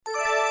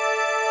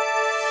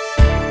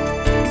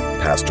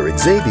Pastor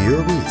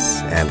Xavier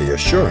Reese and the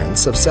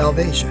assurance of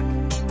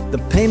salvation.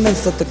 The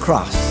payments at the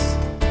cross.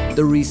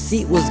 The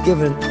receipt was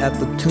given at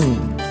the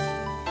tomb.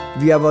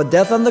 If you have a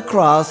death on the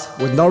cross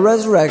with no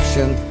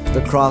resurrection,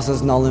 the cross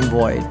is null and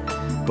void.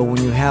 But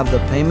when you have the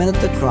payment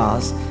at the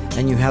cross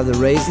and you have the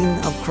raising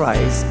of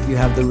Christ, you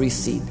have the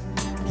receipt.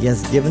 He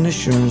has given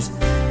assurance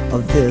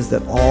of this,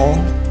 that all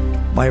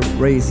by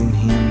raising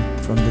him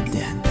from the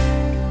dead.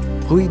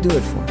 Who he do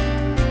it for?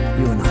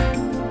 You and I.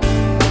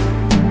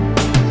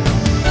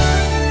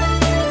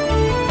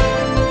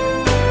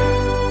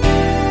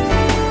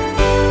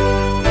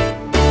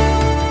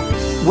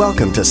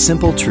 Welcome to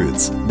Simple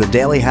Truths, the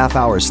daily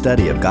half-hour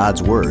study of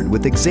God's Word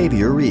with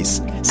Xavier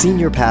Reese,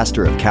 Senior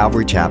Pastor of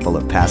Calvary Chapel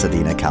of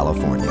Pasadena,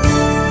 California.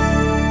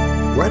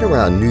 Right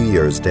around New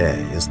Year's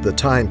Day is the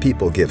time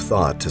people give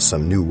thought to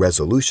some new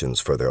resolutions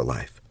for their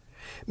life.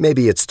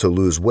 Maybe it's to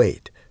lose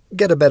weight,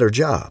 get a better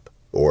job,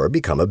 or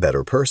become a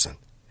better person.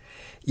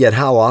 Yet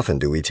how often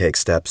do we take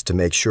steps to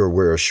make sure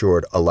we're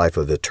assured a life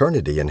of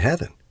eternity in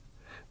heaven?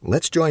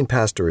 Let's join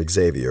Pastor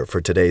Xavier for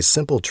today's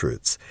Simple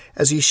Truths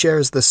as he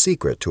shares the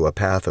secret to a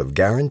path of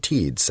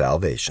guaranteed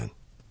salvation.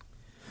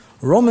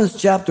 Romans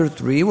chapter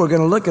 3, we're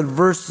going to look at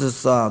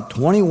verses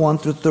 21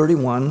 through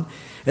 31.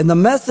 And the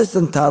message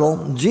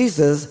entitled,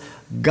 Jesus,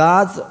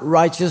 God's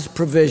Righteous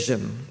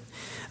Provision.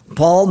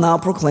 Paul now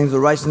proclaims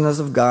the righteousness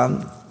of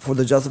God for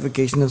the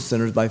justification of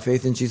sinners by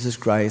faith in Jesus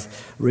Christ,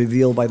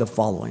 revealed by the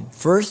following.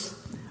 First,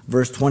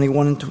 verse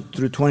 21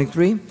 through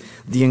 23,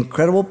 the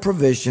incredible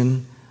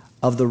provision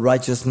of the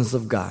righteousness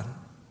of God.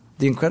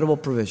 The incredible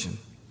provision.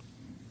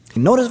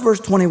 Notice verse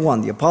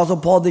 21. The Apostle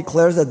Paul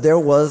declares that there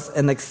was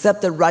an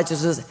accepted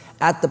righteousness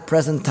at the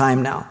present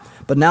time now.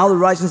 But now the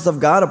righteousness of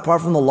God,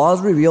 apart from the law,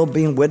 is revealed,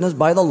 being witnessed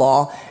by the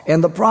law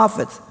and the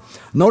prophets.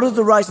 Notice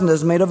the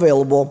righteousness made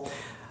available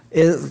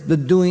is the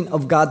doing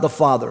of God the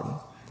Father.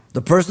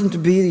 The person to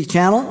be the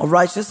channel of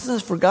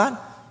righteousness for God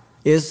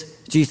is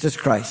Jesus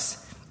Christ.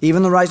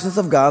 Even the righteousness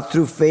of God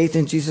through faith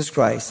in Jesus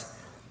Christ.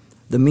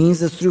 The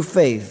means is through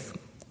faith.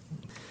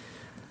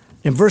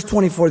 In verse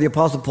 24, the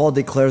Apostle Paul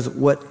declares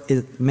what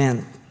it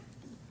meant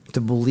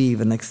to believe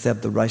and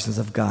accept the righteousness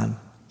of God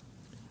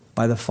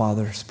by the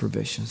Father's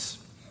provisions.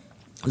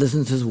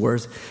 Listen to his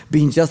words.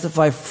 Being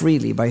justified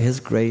freely by his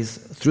grace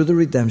through the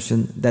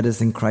redemption that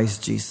is in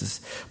Christ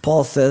Jesus.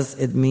 Paul says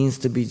it means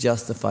to be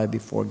justified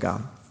before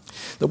God.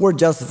 The word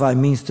justify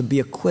means to be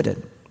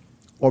acquitted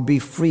or be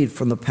freed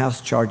from the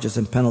past charges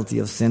and penalty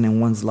of sin in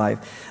one's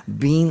life.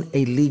 Being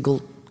a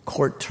legal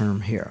court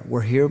term here.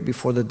 We're here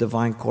before the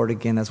divine court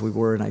again as we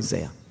were in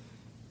Isaiah.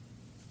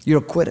 You're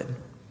acquitted.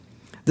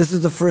 This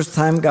is the first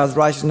time God's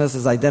righteousness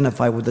is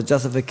identified with the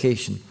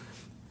justification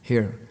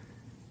here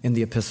in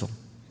the epistle.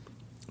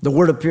 The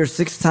word appears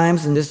 6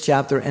 times in this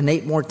chapter and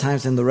 8 more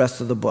times in the rest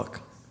of the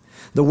book.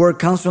 The word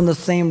comes from the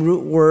same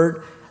root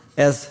word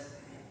as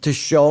to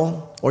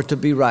show or to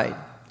be right.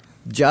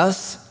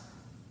 Just,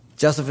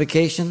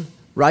 justification,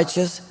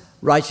 righteous,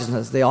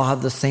 righteousness. They all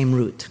have the same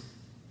root.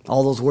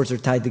 All those words are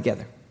tied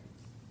together.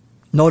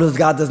 Notice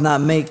God does not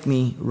make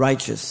me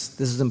righteous.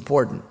 This is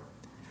important.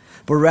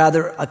 But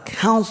rather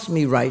accounts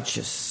me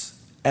righteous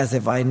as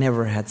if I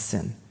never had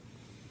sinned.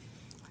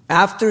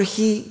 After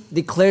he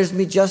declares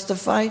me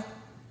justified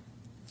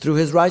through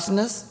his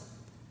righteousness,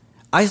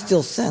 I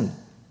still sin.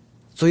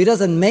 So he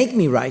doesn't make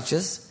me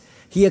righteous.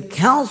 He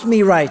accounts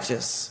me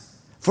righteous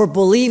for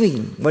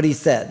believing what he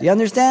said. You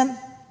understand?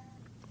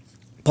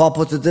 Paul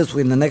puts it this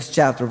way in the next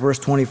chapter, verse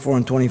 24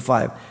 and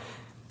 25.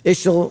 It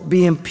shall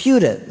be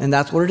imputed, and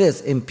that's what it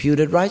is,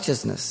 imputed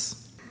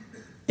righteousness.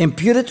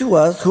 Imputed to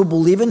us who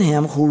believe in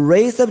him, who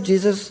raised up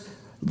Jesus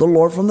the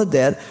Lord from the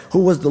dead, who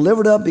was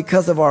delivered up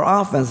because of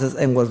our offenses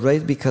and was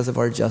raised because of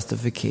our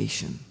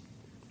justification.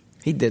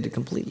 He did it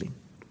completely.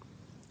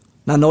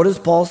 Now notice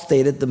Paul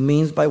stated the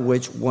means by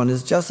which one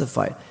is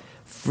justified.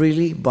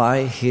 Freely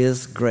by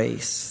his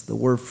grace. The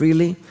word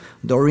freely,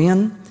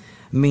 Dorian,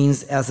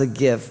 means as a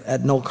gift,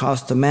 at no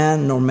cost to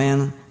man, nor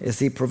man is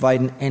he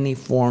providing any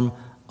form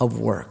of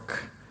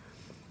work.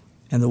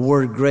 And the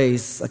word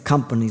grace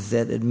accompanies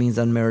it. It means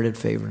unmerited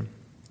favor.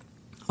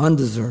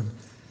 Undeserved.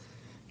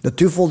 The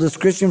twofold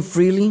description,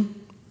 freely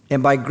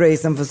and by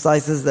grace,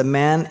 emphasizes that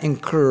man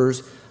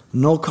incurs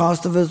no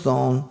cost of his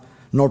own,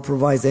 nor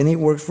provides any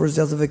works for his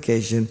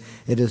justification.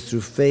 It is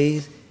through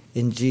faith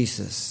in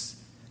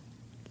Jesus.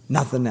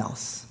 Nothing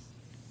else.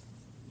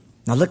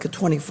 Now look at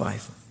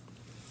 25.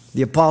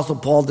 The Apostle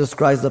Paul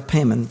describes the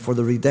payment for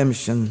the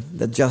redemption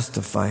that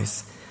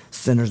justifies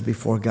sinners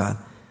before God,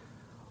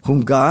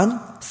 whom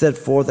God set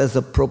forth as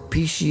a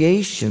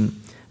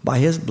propitiation by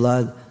his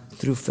blood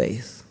through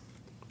faith.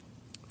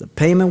 The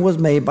payment was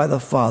made by the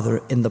Father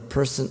in the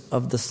person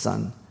of the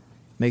Son.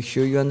 Make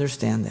sure you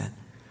understand that.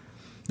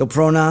 The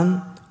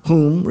pronoun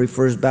whom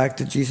refers back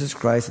to Jesus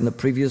Christ in the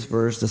previous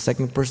verse, the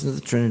second person of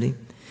the Trinity.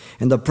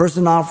 And the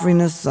person offering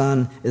his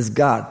Son is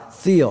God,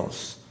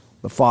 Theos,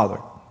 the Father,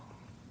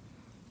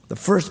 the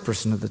first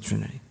person of the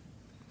Trinity.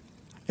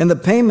 And the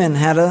payment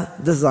had a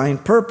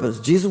designed purpose.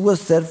 Jesus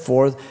was set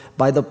forth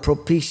by the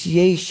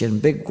propitiation,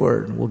 big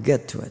word, we'll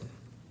get to it.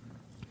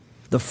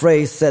 The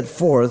phrase set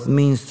forth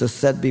means to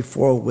set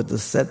before with the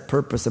set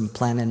purpose and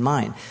plan in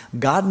mind.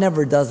 God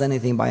never does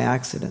anything by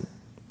accident.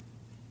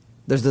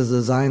 There's a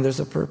design, there's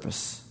a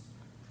purpose.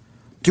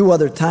 2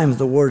 other times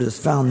the word is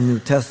found in the New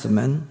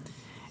Testament,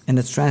 and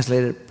it's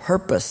translated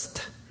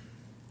purposed.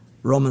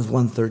 Romans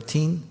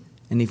 1:13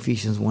 and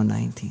Ephesians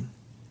 1:19.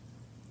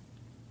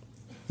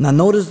 Now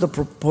notice the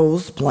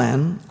proposed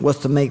plan was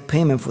to make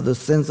payment for the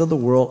sins of the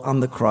world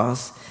on the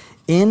cross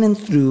in and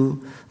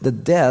through the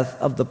death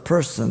of the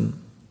person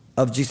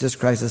of Jesus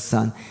Christ, His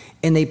Son,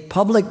 in a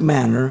public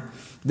manner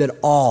that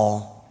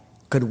all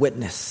could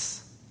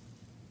witness.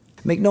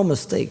 Make no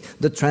mistake,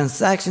 the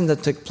transaction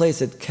that took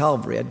place at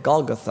Calvary, at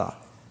Golgotha,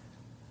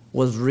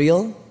 was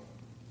real.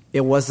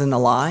 It wasn't a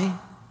lie.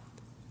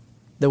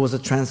 There was a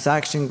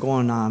transaction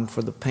going on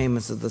for the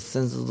payments of the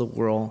sins of the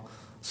world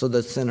so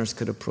that sinners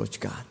could approach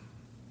God.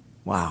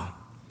 Wow.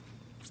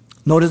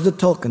 Notice the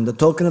token. The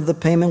token of the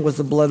payment was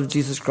the blood of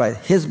Jesus Christ,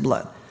 His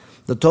blood.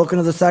 The token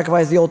of the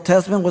sacrifice of the Old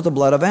Testament was the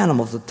blood of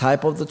animals, the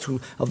type of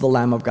the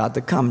Lamb of God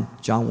to come,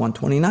 John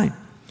 1:29.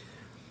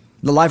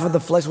 The life of the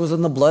flesh was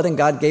in the blood, and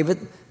God gave it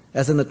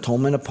as an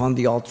atonement upon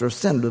the altar of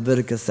sin,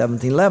 Leviticus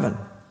 17:11.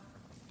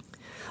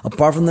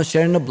 Apart from the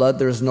shedding of blood,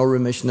 there is no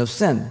remission of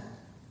sin,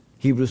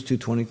 Hebrews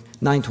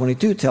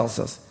 9:22 tells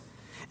us.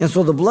 And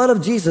so the blood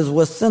of Jesus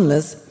was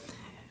sinless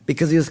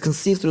because He was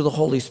conceived through the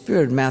Holy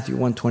Spirit, Matthew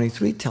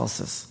 1:23 tells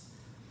us.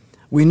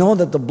 We know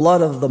that the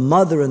blood of the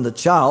mother and the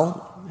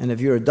child, and if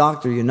you're a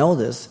doctor, you know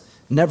this,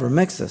 never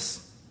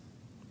mixes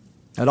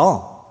at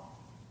all.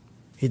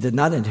 He did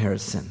not inherit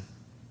sin.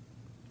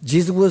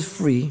 Jesus was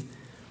free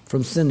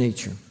from sin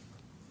nature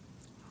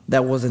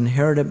that was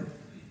inherited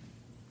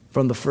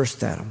from the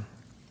first Adam.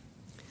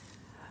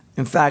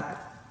 In fact,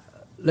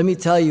 let me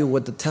tell you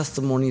what the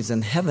testimony is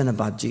in heaven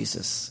about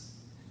Jesus.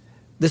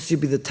 This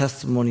should be the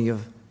testimony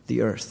of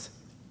the earth.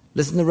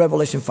 Listen to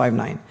Revelation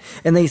 5:9.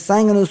 And they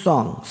sang a new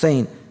song,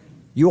 saying,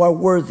 "You are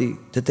worthy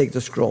to take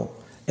the scroll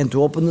and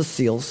to open the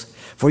seals,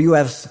 for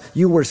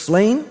you were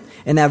slain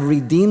and have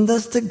redeemed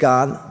us to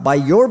God by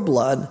your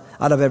blood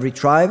out of every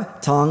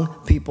tribe, tongue,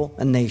 people,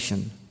 and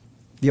nation."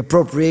 The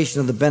appropriation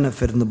of the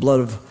benefit in the blood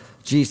of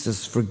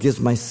Jesus forgives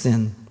my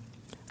sin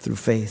through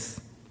faith.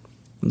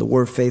 And the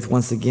word faith,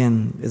 once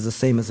again, is the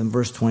same as in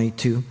verse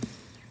 22,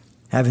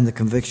 having the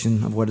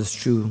conviction of what is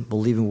true,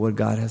 believing what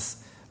God has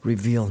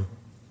revealed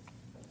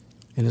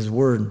in His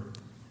Word.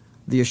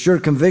 The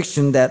assured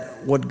conviction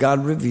that what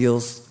God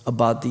reveals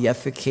about the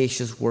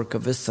efficacious work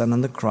of His Son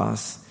on the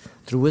cross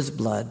through His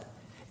blood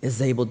is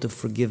able to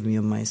forgive me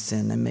of my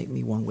sin and make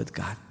me one with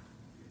God.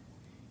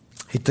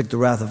 He took the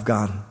wrath of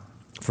God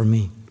for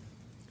me.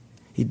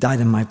 He died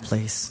in my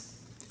place.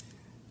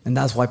 And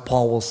that's why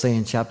Paul will say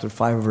in chapter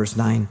 5, verse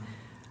 9,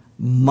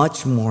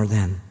 much more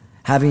then,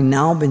 having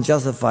now been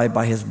justified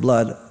by His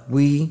blood,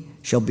 we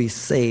shall be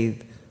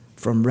saved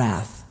from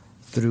wrath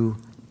through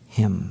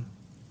Him.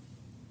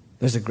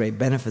 There's a great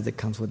benefit that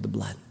comes with the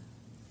blood.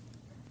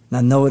 Now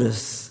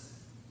notice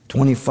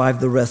 25,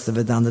 the rest of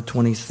it down to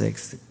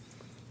 26.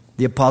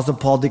 The Apostle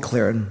Paul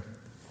declared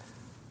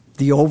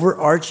the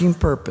overarching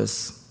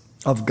purpose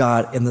of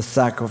God in the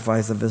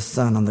sacrifice of His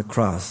Son on the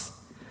cross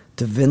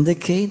to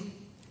vindicate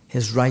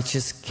His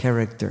righteous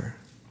character.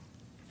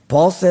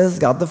 Paul says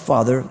God the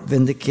Father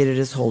vindicated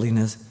His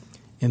holiness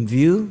in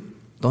view,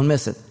 don't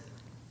miss it,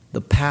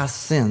 the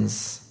past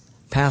sins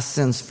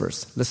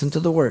first. Listen to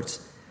the words.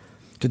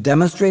 To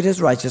demonstrate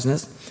His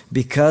righteousness,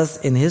 because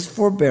in His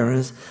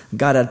forbearance,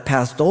 God had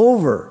passed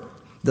over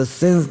the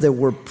sins that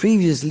were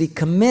previously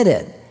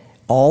committed,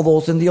 all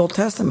those in the Old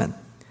Testament.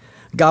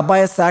 God, by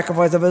a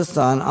sacrifice of His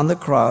Son on the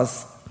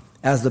cross,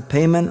 as the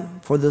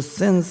payment for the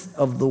sins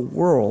of the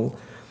world,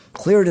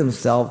 cleared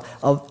Himself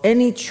of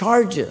any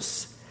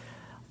charges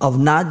of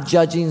not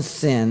judging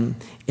sin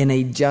in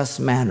a just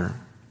manner,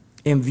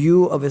 in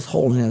view of His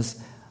holiness,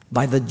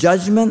 by the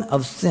judgment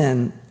of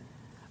sin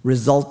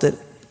resulted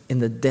in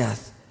the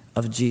death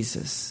of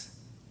Jesus,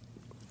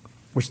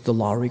 which the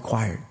law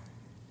required.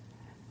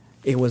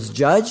 It was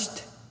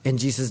judged and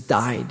Jesus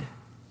died.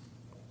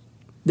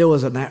 There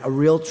was a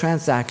real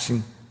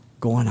transaction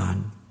going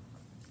on.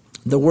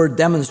 The word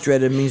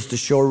demonstrated means to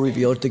show,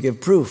 reveal, to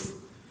give proof.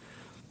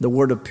 The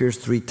word appears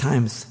 3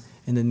 times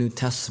in the New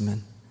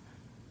Testament.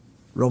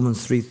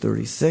 Romans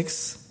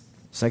 3:36,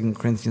 2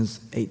 Corinthians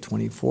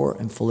 8:24,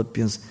 and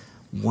Philippians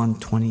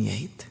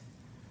 1:28.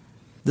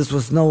 This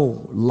was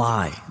no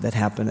lie that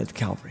happened at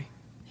Calvary,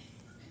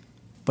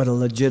 but a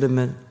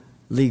legitimate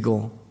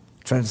legal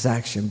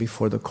transaction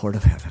before the court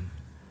of heaven.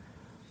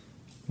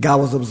 God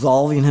was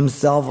absolving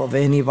Himself of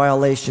any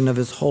violation of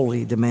His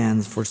holy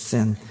demands for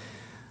sin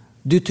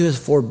due to His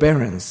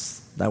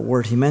forbearance, that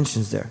word He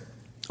mentions there,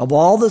 of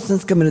all the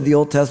sins committed in the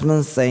Old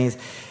Testament saints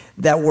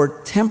that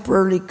were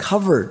temporarily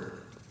covered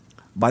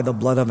by the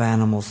blood of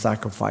animal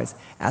sacrifice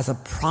as a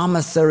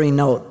promissory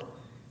note.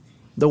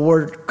 The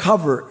word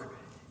cover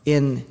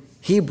in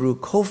Hebrew,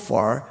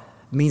 kofar,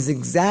 means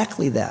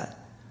exactly that.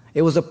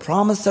 It was a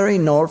promissory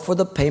note for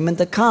the payment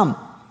to come.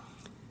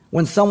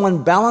 When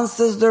someone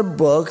balances their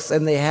books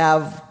and they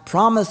have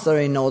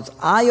promissory notes,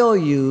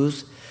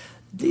 IOUs,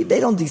 They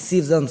don't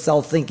deceive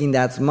themselves thinking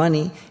that's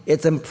money.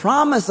 It's in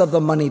promise of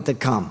the money to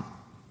come.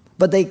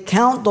 But they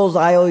count those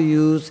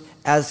IOUs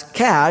as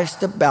cash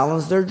to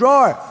balance their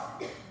drawer.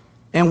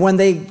 And when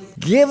they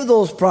give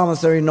those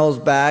promissory notes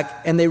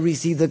back and they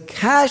receive the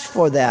cash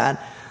for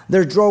that,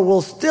 their drawer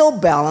will still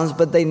balance,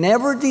 but they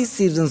never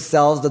deceive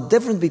themselves the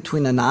difference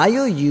between an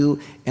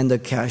IOU and the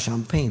cash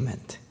on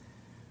payment.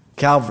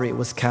 Calvary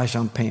was cash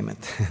on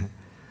payment.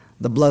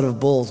 The blood of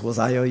bulls was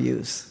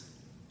IOUs.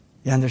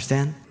 You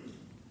understand?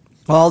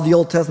 All the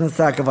Old Testament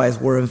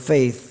sacrifices were in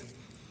faith,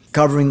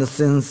 covering the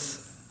sins,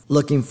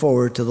 looking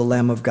forward to the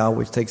Lamb of God,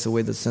 which takes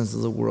away the sins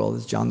of the world,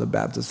 as John the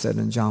Baptist said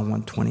in John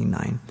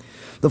 1:29.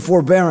 The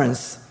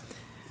forbearance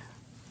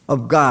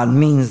of God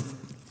means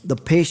the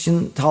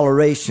patient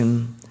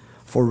toleration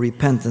for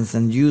repentance,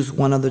 and used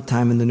one other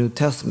time in the New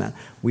Testament.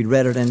 We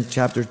read it in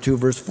chapter 2,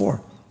 verse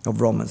 4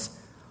 of Romans.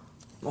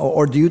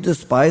 Or do you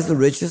despise the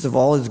riches of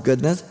all his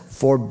goodness?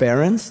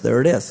 Forbearance,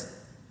 there it is.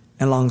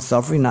 And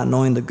long-suffering, not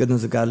knowing the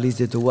goodness of God leads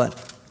you to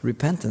what?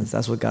 Repentance.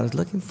 That's what God is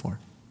looking for.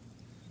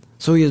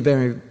 So he is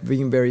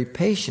being very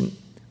patient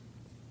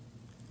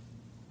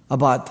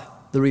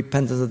about the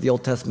repentance of the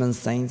Old Testament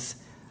saints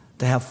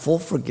to have full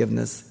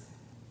forgiveness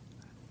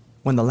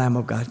when the Lamb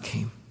of God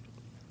came.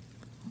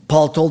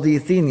 Paul told the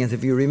Athenians,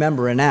 if you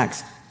remember in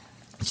Acts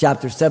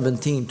chapter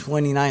 17,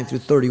 29 through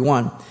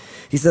 31,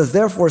 he says,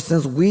 therefore,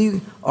 since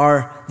we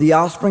are the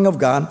offspring of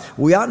God,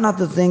 we ought not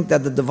to think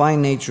that the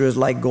divine nature is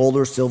like gold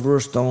or silver or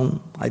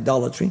stone,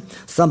 idolatry,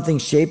 something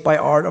shaped by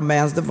art of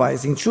man's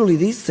devising. Truly,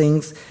 these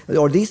things,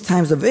 or these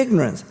times of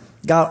ignorance,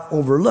 God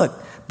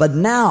overlooked. But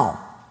now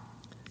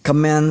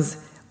commands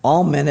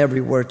all men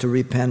everywhere to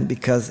repent,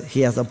 because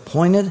he has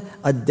appointed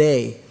a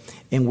day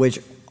in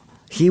which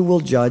he will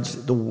judge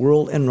the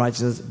world in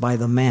righteousness by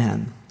the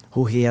man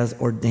who he has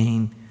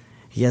ordained.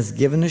 He has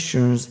given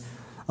assurance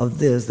of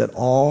this, that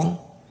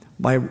all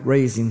by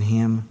raising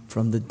him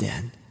from the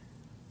dead.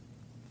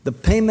 The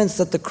payments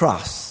at the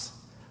cross,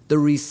 the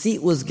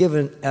receipt was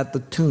given at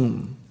the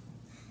tomb.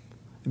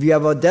 If you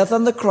have a death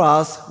on the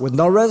cross with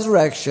no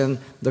resurrection,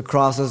 the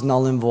cross is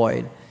null and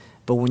void.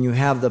 But when you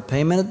have the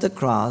payment at the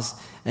cross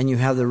and you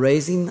have the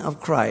raising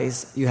of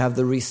Christ, you have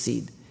the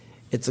receipt.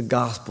 It's a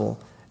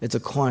gospel. It's a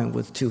coin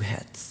with two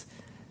heads.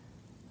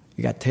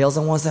 You got tails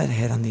on one side,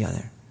 head on the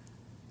other.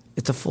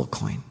 It's a full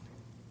coin.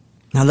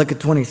 Now look at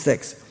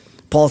 26.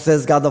 Paul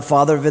says God the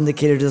Father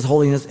vindicated his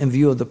holiness in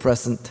view of the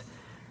present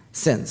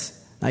sins.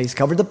 Now he's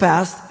covered the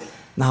past.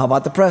 Now how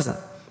about the present?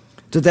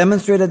 To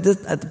demonstrate at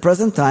the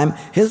present time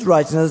his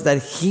righteousness,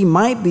 that he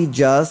might be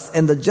just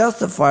and the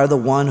justifier, the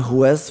one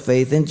who has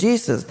faith in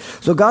Jesus.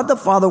 So God the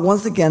Father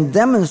once again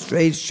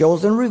demonstrates,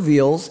 shows, and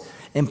reveals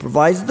and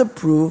provides the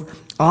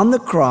proof on the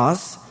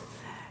cross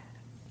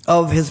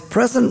of his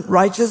present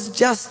righteous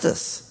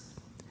justice,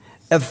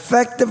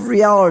 effective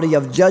reality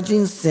of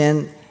judging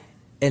sin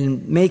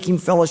and making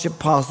fellowship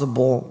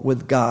possible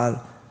with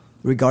God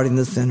regarding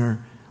the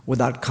sinner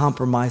without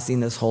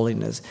compromising his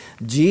holiness.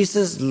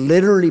 Jesus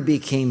literally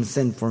became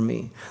sin for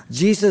me.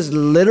 Jesus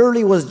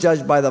literally was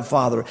judged by the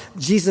Father.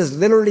 Jesus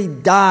literally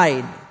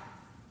died.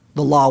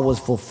 The law was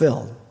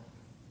fulfilled.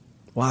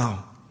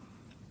 Wow.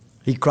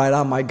 He cried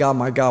out, my God,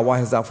 why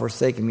hast thou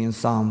forsaken me, in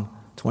Psalm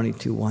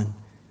 22:1.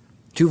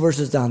 2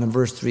 verses down in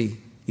verse 3,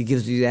 he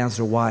gives you the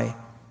answer why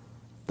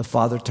the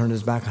Father turned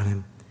his back on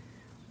him.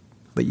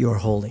 But you are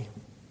holy.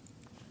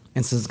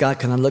 And since God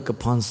cannot look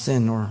upon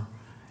sin or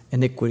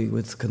iniquity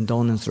with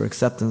condonance or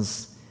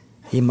acceptance,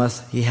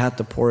 he had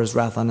to pour his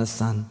wrath on his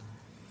Son.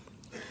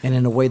 And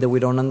in a way that we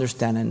don't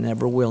understand and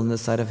never will in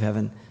this side of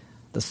heaven,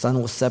 the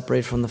Son was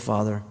separated from the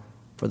Father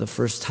for the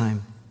first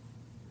time.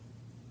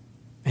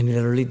 And he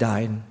literally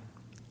died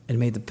and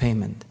made the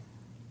payment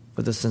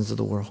for the sins of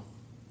the world.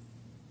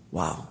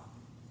 Wow.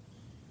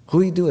 Who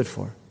do you do it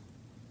for?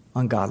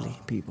 Ungodly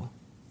people.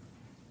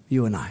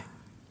 You and I.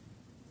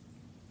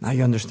 Now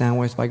you understand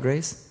why it's by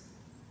grace?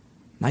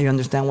 Now you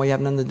understand why you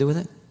have nothing to do with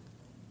it?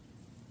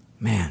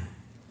 Man.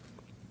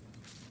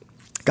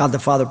 God the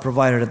Father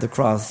provided at the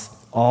cross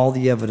all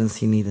the evidence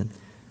he needed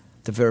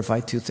to verify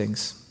two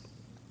things.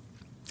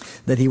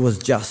 That he was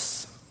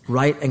just,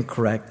 right and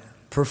correct,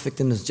 perfect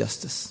in his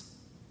justice.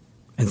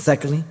 And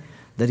secondly,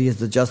 that he is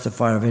the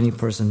justifier of any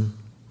person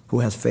who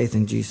has faith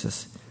in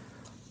Jesus,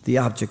 the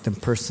object and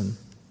person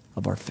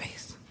of our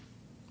faith.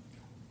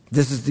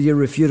 This is the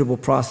irrefutable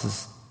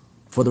process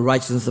for the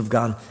righteousness of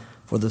God,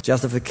 for the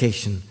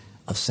justification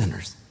of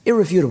sinners.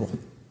 Irrefutable.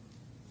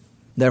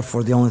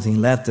 Therefore, the only thing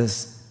left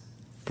is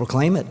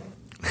proclaim it.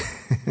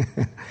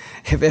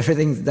 If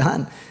everything's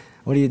done,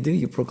 what do?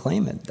 You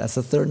proclaim it. That's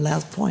the third and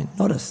last point.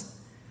 Notice.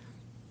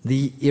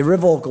 The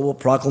irrevocable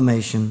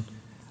proclamation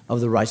of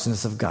the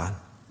righteousness of God.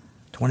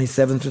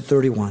 27 through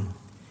 31.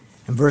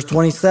 In verse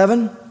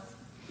 27,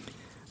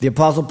 the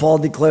Apostle Paul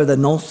declared that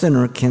no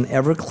sinner can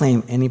ever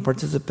claim any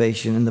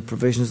participation in the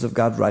provisions of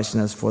God's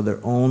righteousness for their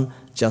own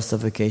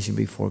justification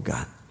before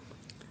God.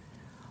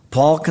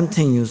 Paul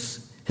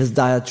continues his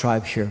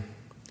diatribe here.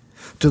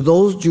 To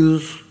those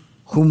Jews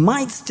who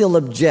might still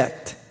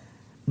object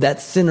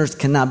that sinners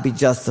cannot be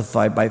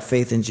justified by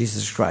faith in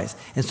Jesus Christ.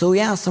 And so he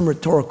asks some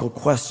rhetorical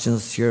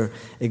questions here,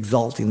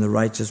 exalting the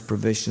righteous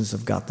provisions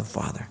of God the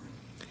Father.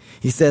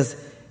 He says,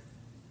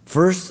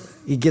 first,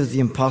 he gives the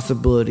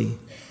impossibility,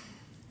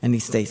 and he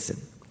states it.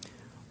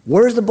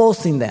 Where is the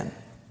boasting then?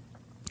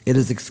 It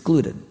is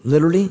excluded.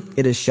 Literally,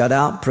 it is shut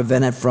out,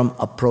 prevented from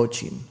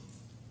approaching.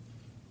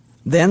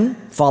 Then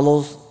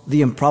follows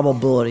the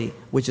improbability,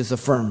 which is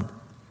affirmed.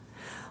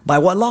 By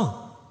what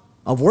law?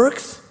 Of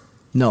works?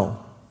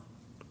 No.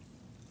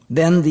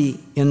 Then the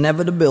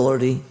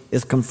inevitability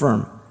is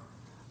confirmed,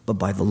 but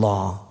by the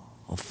law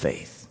of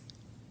faith.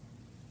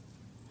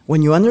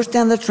 When you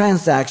understand the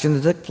transaction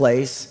that took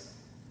place,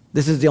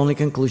 this is the only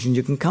conclusion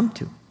you can come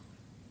to.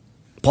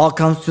 Paul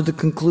comes to the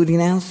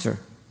concluding answer,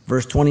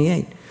 verse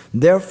 28.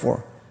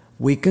 Therefore,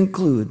 we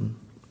conclude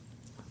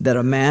that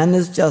a man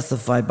is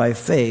justified by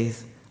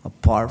faith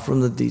apart from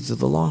the deeds of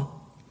the law.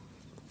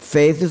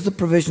 Faith is the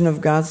provision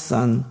of God's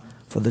Son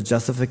for the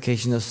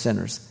justification of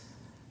sinners.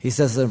 He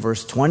says in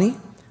verse 20,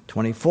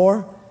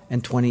 24,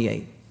 and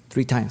 28,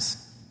 3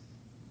 times.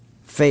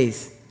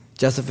 Faith,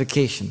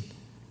 justification,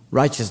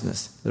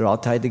 righteousness, they're all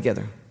tied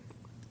together.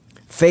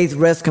 Faith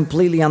rests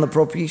completely on the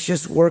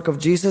propitious work of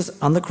Jesus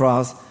on the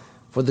cross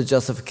for the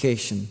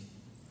justification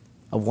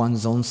of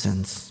one's own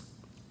sins.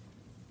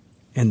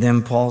 And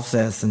then Paul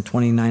says in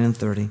 29 and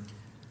 30,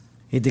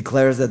 he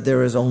declares that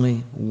there is only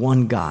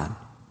one God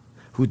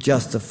who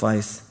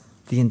justifies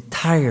the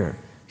entire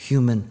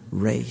human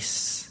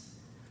race.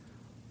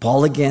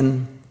 Paul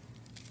again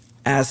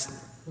asks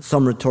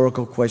some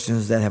rhetorical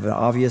questions that have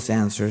obvious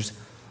answers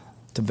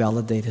to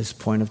validate his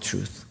point of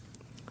truth.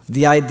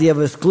 The idea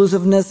of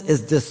exclusiveness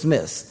is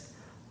dismissed.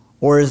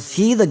 Or is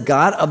he the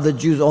God of the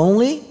Jews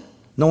only?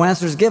 No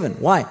answer is given.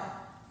 Why?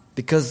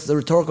 Because the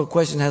rhetorical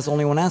question has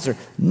only one answer.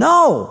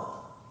 No!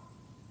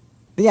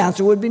 The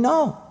answer would be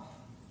no.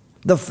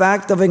 The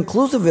fact of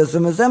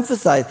inclusivism is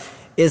emphasized.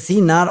 Is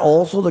he not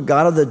also the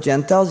God of the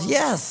Gentiles?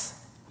 Yes.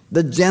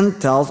 The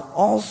Gentiles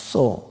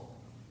also.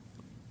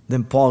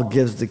 Then Paul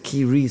gives the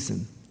key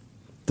reason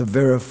to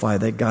verify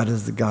that God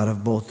is the God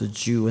of both the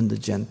Jew and the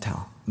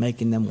Gentile,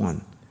 making them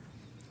one.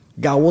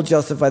 God will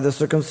justify the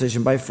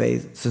circumcision by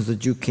faith, since the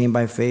Jew came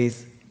by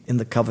faith in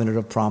the covenant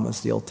of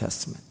promise, the Old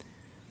Testament.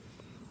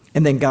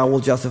 And then God will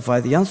justify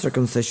the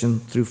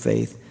uncircumcision through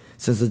faith,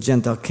 since the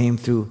Gentile came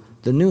through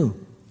the new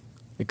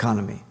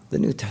economy, the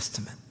New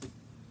Testament.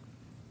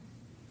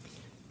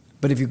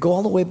 But if you go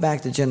all the way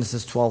back to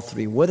Genesis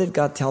 12:3, what did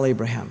God tell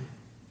Abraham?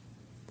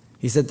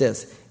 He said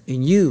this,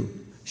 "In you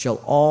shall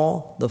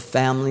all the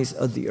families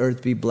of the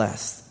earth be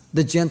blessed."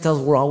 The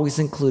Gentiles were always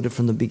included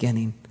from the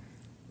beginning.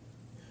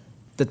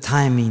 The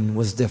timing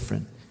was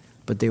different,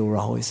 but they were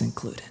always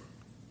included.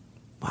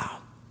 Wow.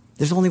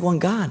 There's only one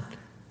God.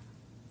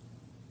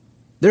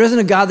 There isn't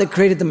a God that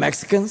created the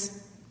Mexicans,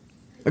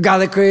 a God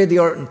that created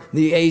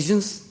the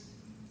Asians.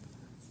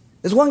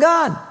 There's one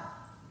God.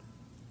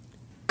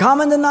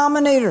 Common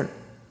denominator.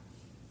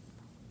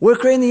 We're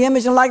creating the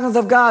image and likeness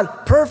of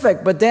God.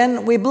 Perfect, but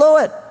then we blew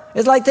it.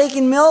 It's like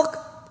taking milk,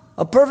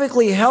 a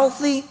perfectly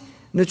healthy,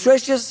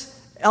 nutritious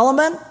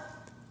element,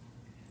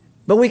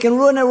 but we can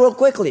ruin it real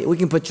quickly. We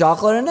can put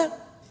chocolate in it,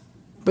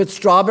 put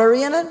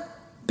strawberry in it.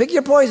 Pick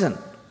your poison.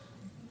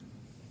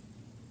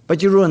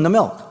 But you ruin the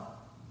milk.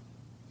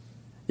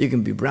 You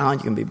can be brown,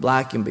 you can be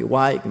black, you can be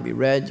white, you can be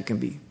red, you can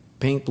be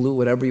pink, blue,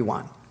 whatever you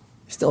want.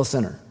 You're still a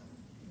sinner.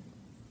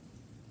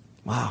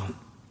 Wow.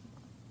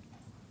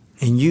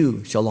 In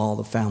you shall all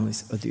the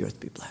families of the earth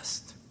be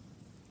blessed.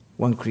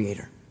 One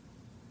Creator.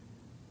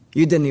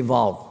 You didn't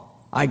evolve.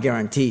 I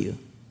guarantee you.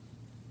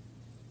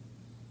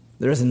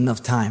 There isn't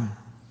enough time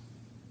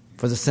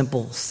for the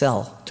simple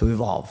cell to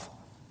evolve.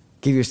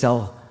 Give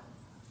yourself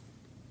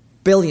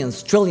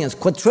billions, trillions,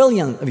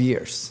 quadrillions of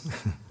years.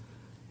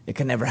 It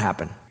can never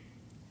happen.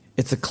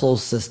 It's a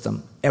closed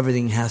system.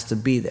 Everything has to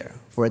be there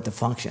for it to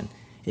function.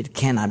 It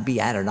cannot be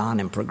added on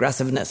in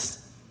progressiveness.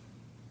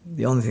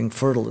 The only thing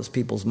fertile is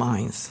people's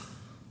minds.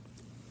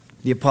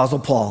 The Apostle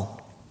Paul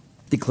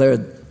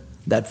declared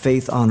that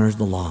faith honors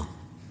the law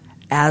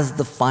as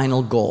the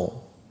final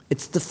goal.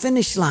 It's the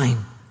finish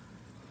line.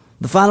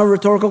 The final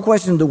rhetorical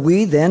question, do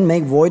we then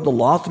make void the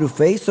law through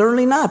faith?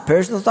 Certainly not.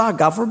 Perish the thought,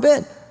 God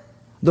forbid.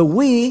 The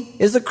we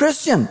is the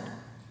Christian.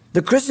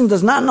 The Christian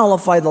does not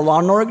nullify the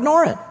law nor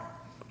ignore it.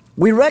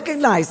 We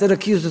recognize it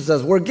accuses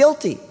us. We're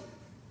guilty.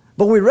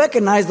 But we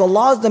recognize the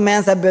law's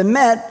demands have been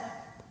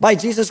met by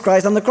Jesus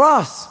Christ on the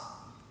cross.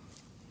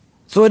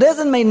 So it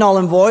isn't made null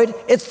and void.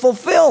 It's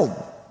fulfilled.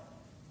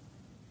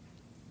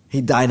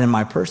 He died in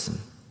my person.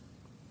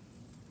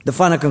 The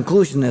final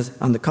conclusion is,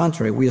 on the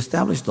contrary, we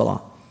establish the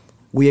law.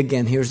 We,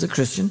 again, here's the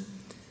Christian.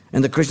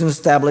 And the Christian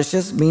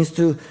establishes means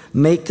to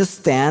make to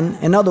stand.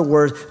 In other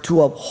words,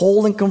 to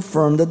uphold and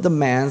confirm the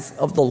demands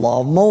of the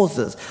law of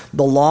Moses.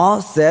 The law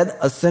said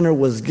a sinner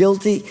was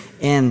guilty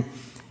and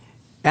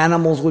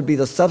animals would be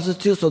the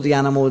substitute, so the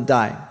animal would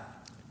die.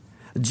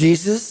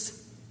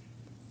 Jesus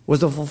was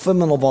the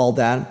fulfillment of all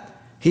that.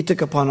 He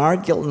took upon our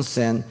guilt and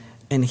sin,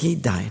 and he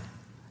died.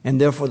 And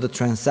therefore the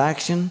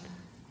transaction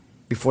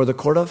before the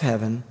court of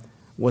heaven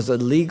was a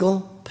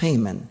legal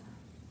payment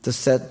to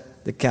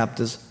set the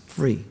captives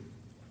free.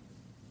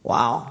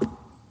 Wow.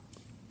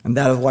 And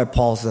that is why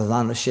Paul says,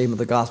 I'm not ashamed of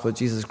the gospel of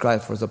Jesus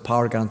Christ, for it's the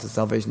power of God unto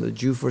salvation, the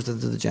Jew first and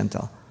to the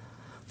Gentile.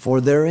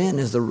 For therein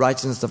is the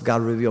righteousness of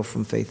God revealed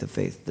from faith to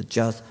faith. The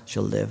just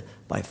shall live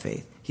by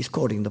faith. He's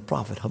quoting the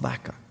prophet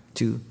Habakkuk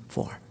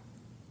 2:4.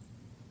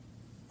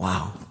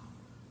 Wow.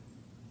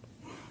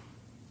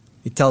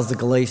 He tells the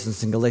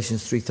Galatians in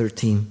Galatians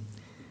 3:13,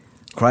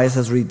 Christ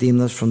has redeemed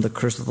us from the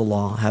curse of the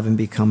law, having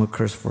become a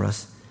curse for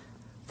us.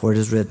 For it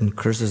is written,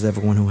 cursed is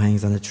everyone who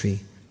hangs on a tree.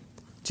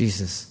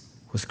 Jesus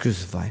was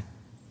crucified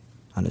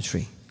on a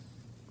tree,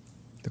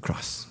 the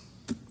cross.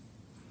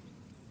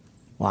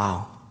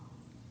 Wow.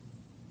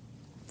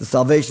 The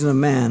salvation of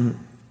man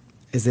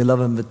is the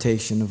love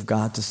invitation of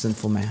God to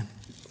sinful man.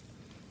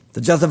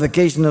 The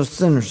justification of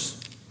sinners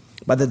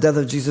by the death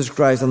of Jesus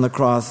Christ on the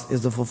cross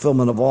is the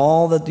fulfillment of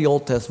all that the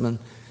Old Testament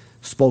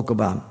spoke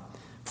about.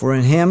 For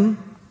in him,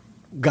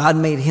 God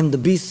made him to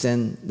be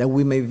sin, that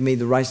we may be made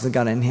the righteousness of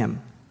God in him.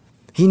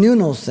 He knew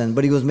no sin,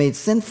 but he was made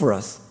sin for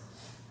us,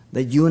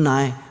 that you and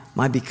I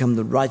might become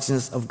the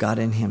righteousness of God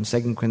in him.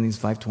 2 Corinthians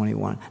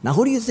 5:21. Now,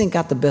 who do you think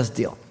got the best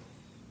deal?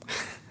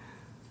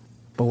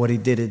 But what he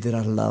did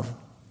out of love,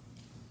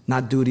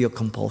 not duty or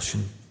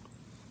compulsion.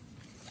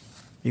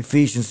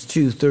 Ephesians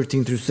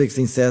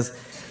 2:13-16 says,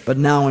 but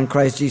now in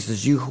Christ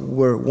Jesus, you who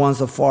were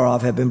once afar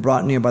off have been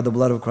brought near by the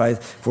blood of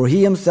Christ. For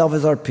he himself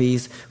is our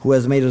peace, who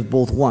has made us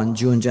both one,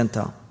 Jew and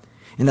Gentile,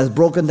 and has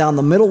broken down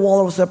the middle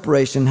wall of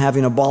separation,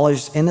 having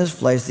abolished in his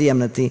flesh the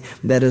enmity,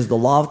 that is the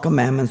law of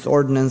commandments,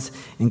 ordinance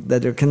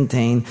that are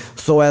contained,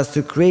 so as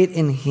to create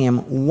in him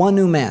one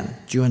new man,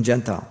 Jew and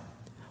Gentile,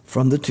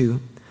 from the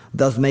two,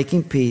 thus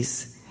making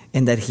peace,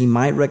 and that he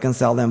might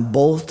reconcile them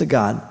both to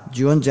God,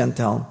 Jew and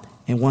Gentile,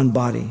 in one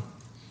body,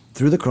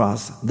 through the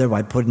cross,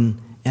 thereby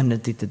putting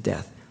enmity to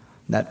death.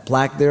 That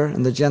plaque there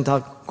in the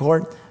Gentile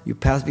court, you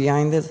pass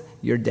behind this,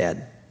 you're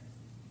dead.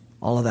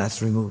 All of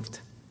that's removed.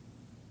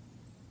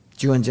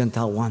 Jew and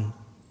Gentile one.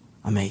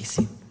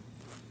 Amazing.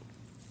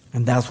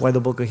 And that's why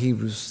the book of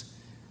Hebrews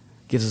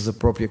gives us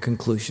appropriate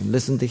conclusion.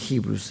 Listen to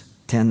Hebrews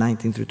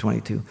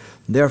 10:19-22.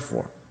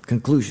 Therefore,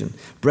 conclusion,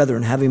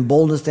 brethren, having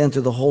boldness to enter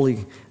the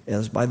holy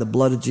as by the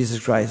blood of Jesus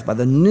Christ, by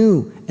the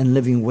new and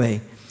living way,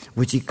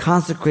 which he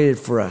consecrated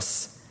for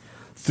us,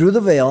 through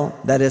the veil,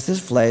 that is his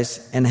flesh,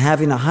 and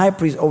having a high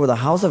priest over the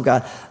house of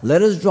God,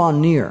 let us draw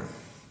near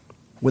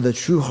with a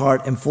true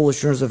heart and full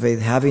assurance of faith,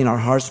 having our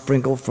hearts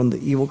sprinkled from the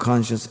evil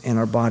conscience and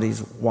our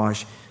bodies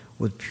washed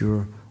with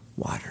pure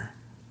water.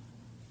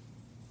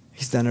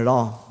 He's done it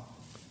all.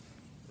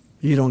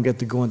 You don't get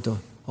to go into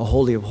a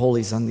holy of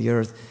holies on the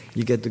earth.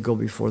 You get to go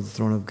before the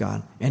throne of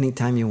God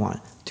anytime you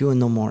want. 2 in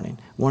the morning,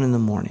 1 in the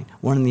morning,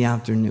 1 in the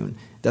afternoon.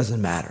 Doesn't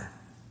matter.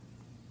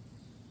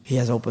 He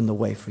has opened the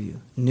way for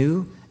you.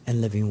 New and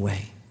living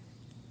way.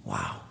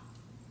 Wow.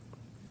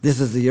 This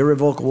is the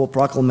irrevocable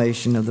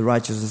proclamation of the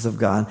righteousness of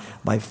God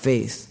by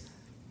faith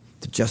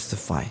to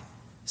justify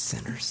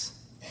sinners.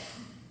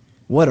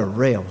 What a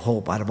ray of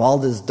hope out of all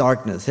this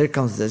darkness. Here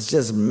comes this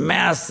just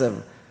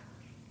massive,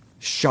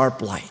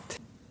 sharp light.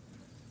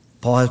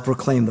 Paul has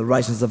proclaimed the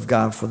righteousness of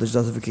God for the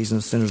justification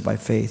of sinners by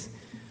faith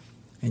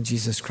in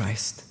Jesus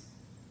Christ,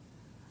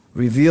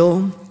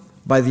 revealed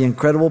by the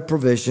incredible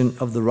provision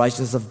of the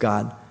righteousness of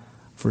God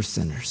for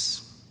sinners.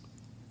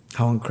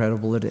 How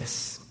incredible it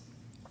is.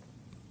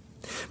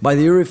 By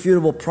the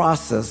irrefutable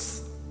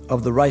process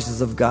of the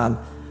righteousness of God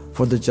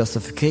for the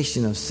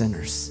justification of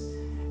sinners.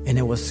 And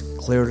it was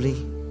clearly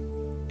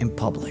in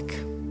public.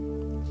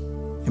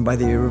 And by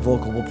the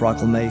irrevocable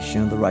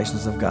proclamation of the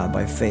righteousness of God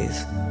by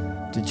faith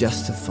to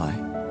justify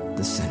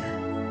the sinner.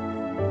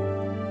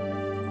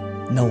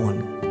 No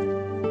one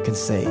can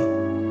say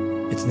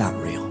it's not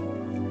real,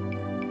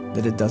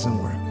 that it doesn't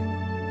work.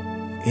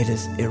 It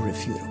is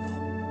irrefutable.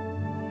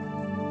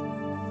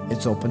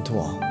 It's open to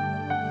all.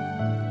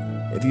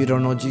 If you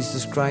don't know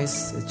Jesus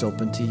Christ, it's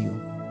open to you.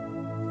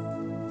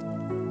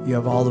 You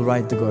have all the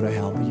right to go to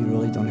hell, but you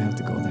really don't have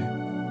to go there.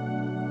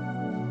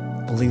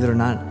 Believe it or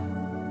not,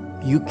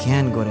 you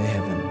can go to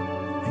heaven,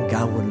 and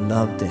God would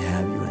love to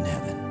have you in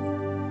heaven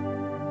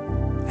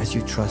as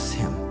you trust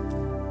him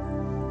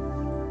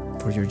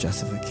for your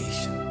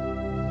justification.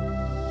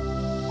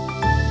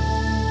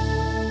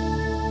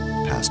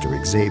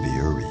 Pastor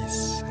Xavier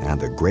Reese,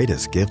 and the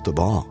greatest gift of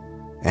all,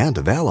 and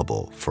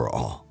available for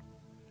all.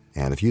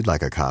 And if you'd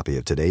like a copy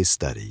of today's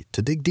study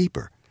to dig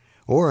deeper,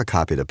 or a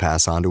copy to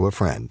pass on to a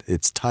friend,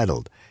 it's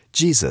titled,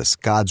 Jesus,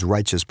 God's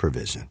Righteous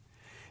Provision.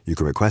 You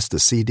can request a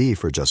CD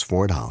for just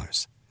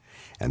 $4.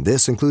 And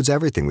this includes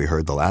everything we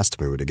heard the last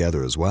time we were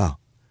together as well.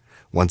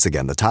 Once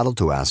again, the title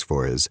to ask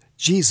for is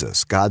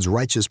Jesus, God's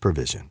Righteous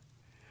Provision.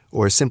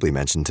 Or simply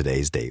mention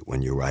today's date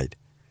when you write,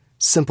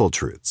 Simple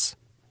Truths,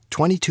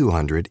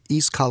 2200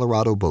 East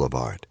Colorado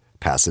Boulevard,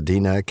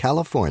 Pasadena,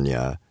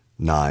 California,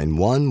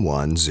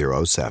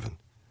 91107.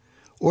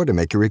 Or to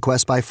make your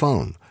request by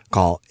phone,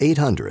 call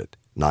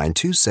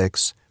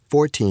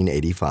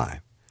 800-926-1485.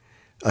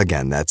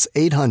 Again, that's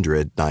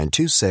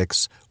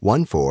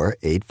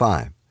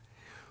 800-926-1485.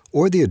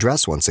 Or the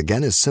address once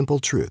again is Simple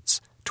Truths,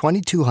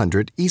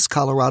 2200 East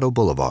Colorado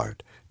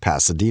Boulevard,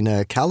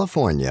 Pasadena,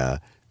 California,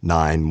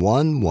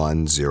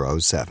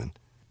 91107.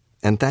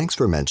 And thanks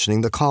for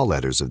mentioning the call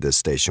letters of this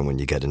station when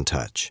you get in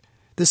touch.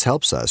 This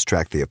helps us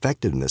track the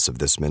effectiveness of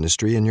this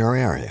ministry in your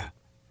area.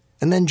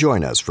 And then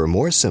join us for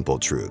more Simple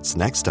Truths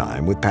next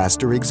time with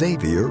Pastor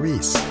Xavier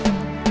Reese.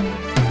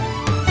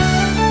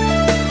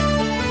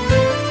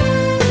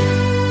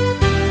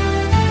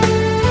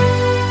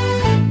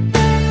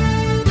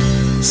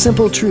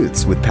 Simple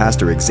Truths with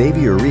Pastor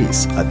Xavier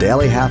Reese, a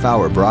daily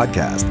half-hour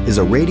broadcast, is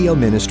a radio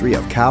ministry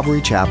of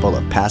Calvary Chapel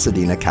of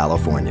Pasadena,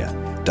 California.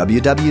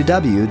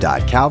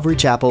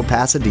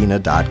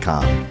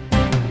 www.calvarychapelpasadena.com.